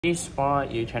This spa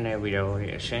you channel video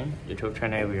reaction, YouTube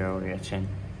channel video reaction,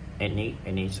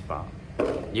 any spa.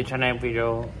 You channel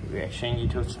video reaction,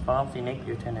 YouTube spa finish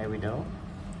you channel video.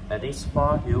 This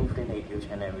spa you finish you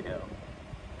channel video.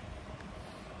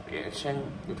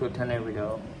 Reaction YouTube channel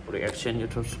video reaction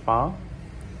YouTube spa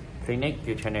finish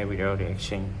you channel video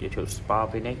reaction YouTube spa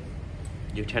finish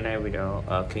you channel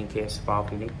video king care spa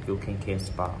finish you king care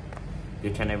spa. You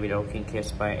channel video king care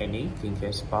spa any king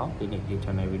care spa finish you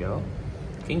channel video.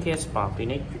 King care spa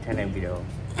finish you channel video.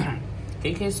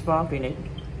 King care spa finish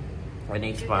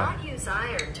any spa. Do not use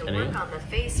iron to work on the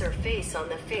face or face on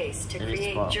the face to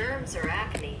create germs or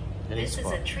acne. This is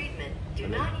a treatment. Do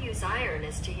not use iron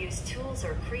as to use tools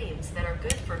or creams that are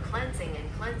good for cleansing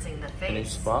the face. Any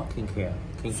spa king care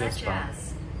such spa.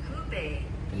 as Hubei,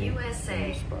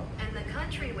 USA, and the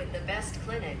country with the best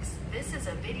clinics. This is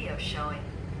a video showing.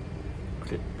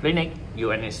 Clinic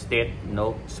United States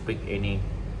no speak any.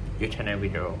 You channel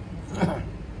video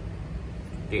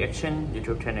reaction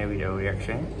YouTube channel video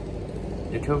reaction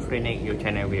YouTube clinic you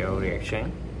channel video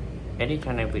reaction any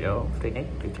channel video clinic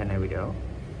you channel video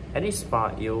any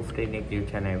spa you clinic you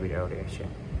channel video reaction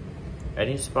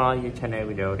any spa you channel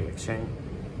video reaction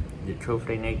YouTube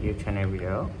clinic you channel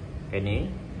video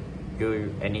any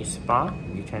spa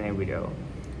you channel video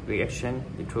reaction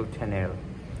YouTube channel.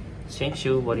 Thank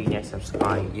you very much.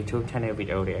 Subscribe YouTube channel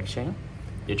video reaction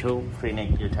YouTube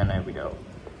clinic you channel video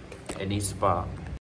any spa.